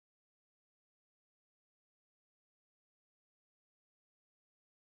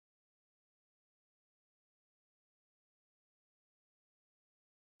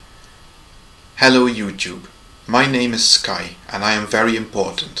Hello YouTube, my name is Sky and I am very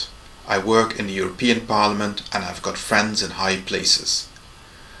important. I work in the European Parliament and I've got friends in high places.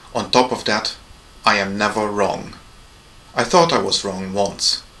 On top of that, I am never wrong. I thought I was wrong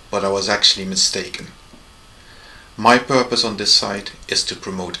once, but I was actually mistaken. My purpose on this site is to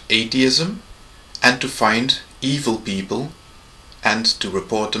promote atheism and to find evil people and to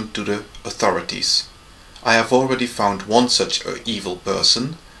report them to the authorities. I have already found one such evil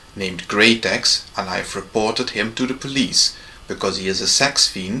person named Gratex, and I have reported him to the police because he is a sex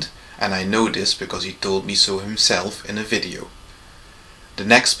fiend, and I know this because he told me so himself in a video. The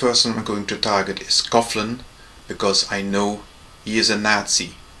next person I'm going to target is Coughlan because I know he is a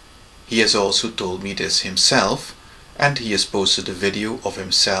Nazi. He has also told me this himself, and he has posted a video of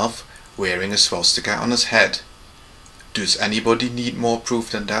himself wearing a swastika on his head. Does anybody need more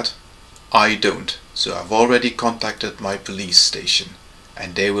proof than that? I don't, so I've already contacted my police station.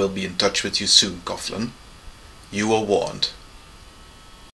 And they will be in touch with you soon, Coughlan. You are warned.